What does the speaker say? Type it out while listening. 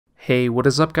Hey, what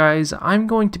is up guys? I'm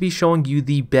going to be showing you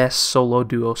the best solo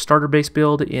duo starter base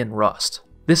build in Rust.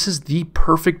 This is the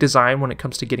perfect design when it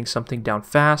comes to getting something down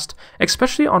fast,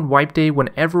 especially on wipe day when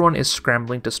everyone is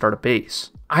scrambling to start a base.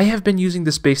 I have been using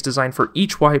this base design for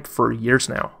each wipe for years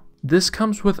now. This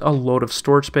comes with a load of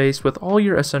storage space with all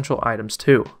your essential items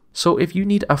too. So if you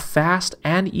need a fast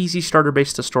and easy starter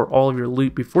base to store all of your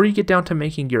loot before you get down to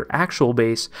making your actual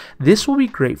base, this will be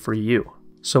great for you.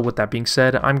 So with that being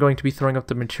said, I'm going to be throwing up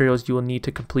the materials you will need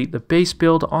to complete the base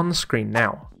build on the screen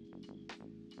now.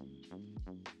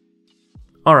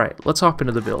 Alright, let's hop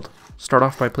into the build. Start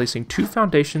off by placing 2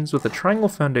 foundations with a triangle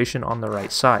foundation on the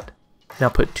right side. Now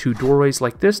put 2 doorways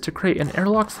like this to create an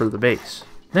airlock for the base.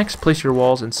 Next, place your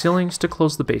walls and ceilings to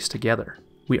close the base together.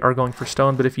 We are going for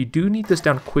stone, but if you do need this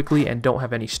down quickly and don't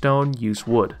have any stone, use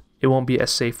wood. It won't be as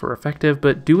safe or effective,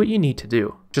 but do what you need to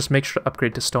do. Just make sure to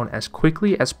upgrade to stone as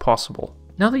quickly as possible.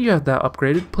 Now that you have that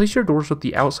upgraded, place your doors with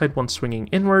the outside one swinging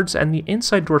inwards and the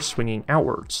inside door swinging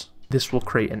outwards. This will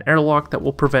create an airlock that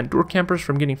will prevent door campers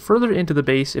from getting further into the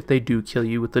base if they do kill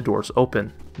you with the doors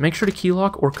open. Make sure to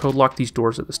keylock or code lock these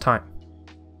doors at this time.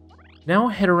 Now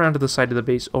head around to the side of the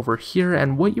base over here,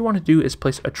 and what you want to do is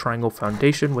place a triangle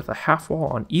foundation with a half wall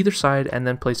on either side and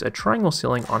then place a triangle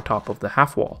ceiling on top of the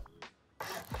half wall.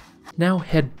 Now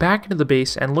head back into the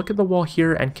base and look at the wall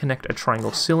here and connect a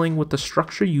triangle ceiling with the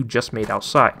structure you just made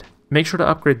outside. Make sure to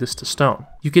upgrade this to stone.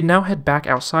 You can now head back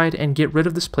outside and get rid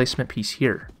of this placement piece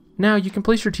here. Now you can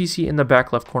place your TC in the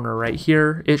back left corner right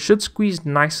here. It should squeeze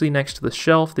nicely next to the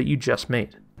shelf that you just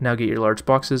made. Now get your large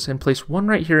boxes and place one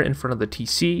right here in front of the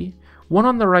TC, one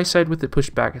on the right side with it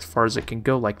pushed back as far as it can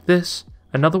go like this,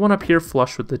 another one up here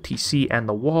flush with the TC and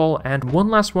the wall, and one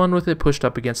last one with it pushed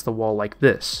up against the wall like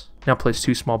this. Now place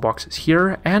 2 small boxes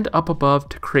here and up above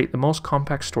to create the most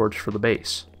compact storage for the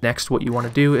base. Next, what you want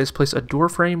to do is place a door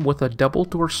frame with a double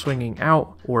door swinging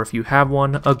out, or if you have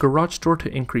one, a garage door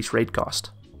to increase raid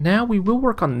cost. Now we will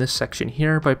work on this section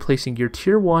here by placing your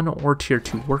tier 1 or tier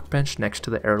 2 workbench next to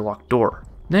the airlock door.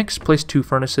 Next, place 2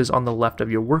 furnaces on the left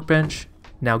of your workbench.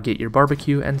 Now get your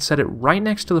barbecue and set it right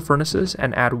next to the furnaces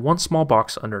and add 1 small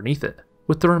box underneath it.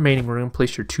 With the remaining room,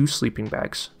 place your 2 sleeping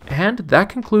bags. And that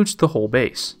concludes the whole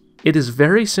base. It is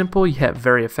very simple yet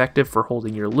very effective for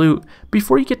holding your loot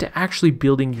before you get to actually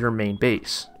building your main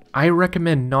base. I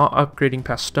recommend not upgrading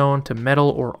past stone to metal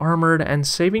or armored and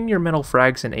saving your metal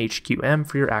frags and HQM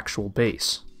for your actual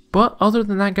base. But other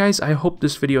than that guys, I hope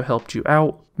this video helped you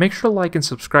out. Make sure to like and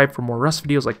subscribe for more Rust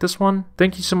videos like this one.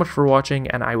 Thank you so much for watching,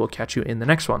 and I will catch you in the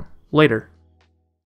next one. Later.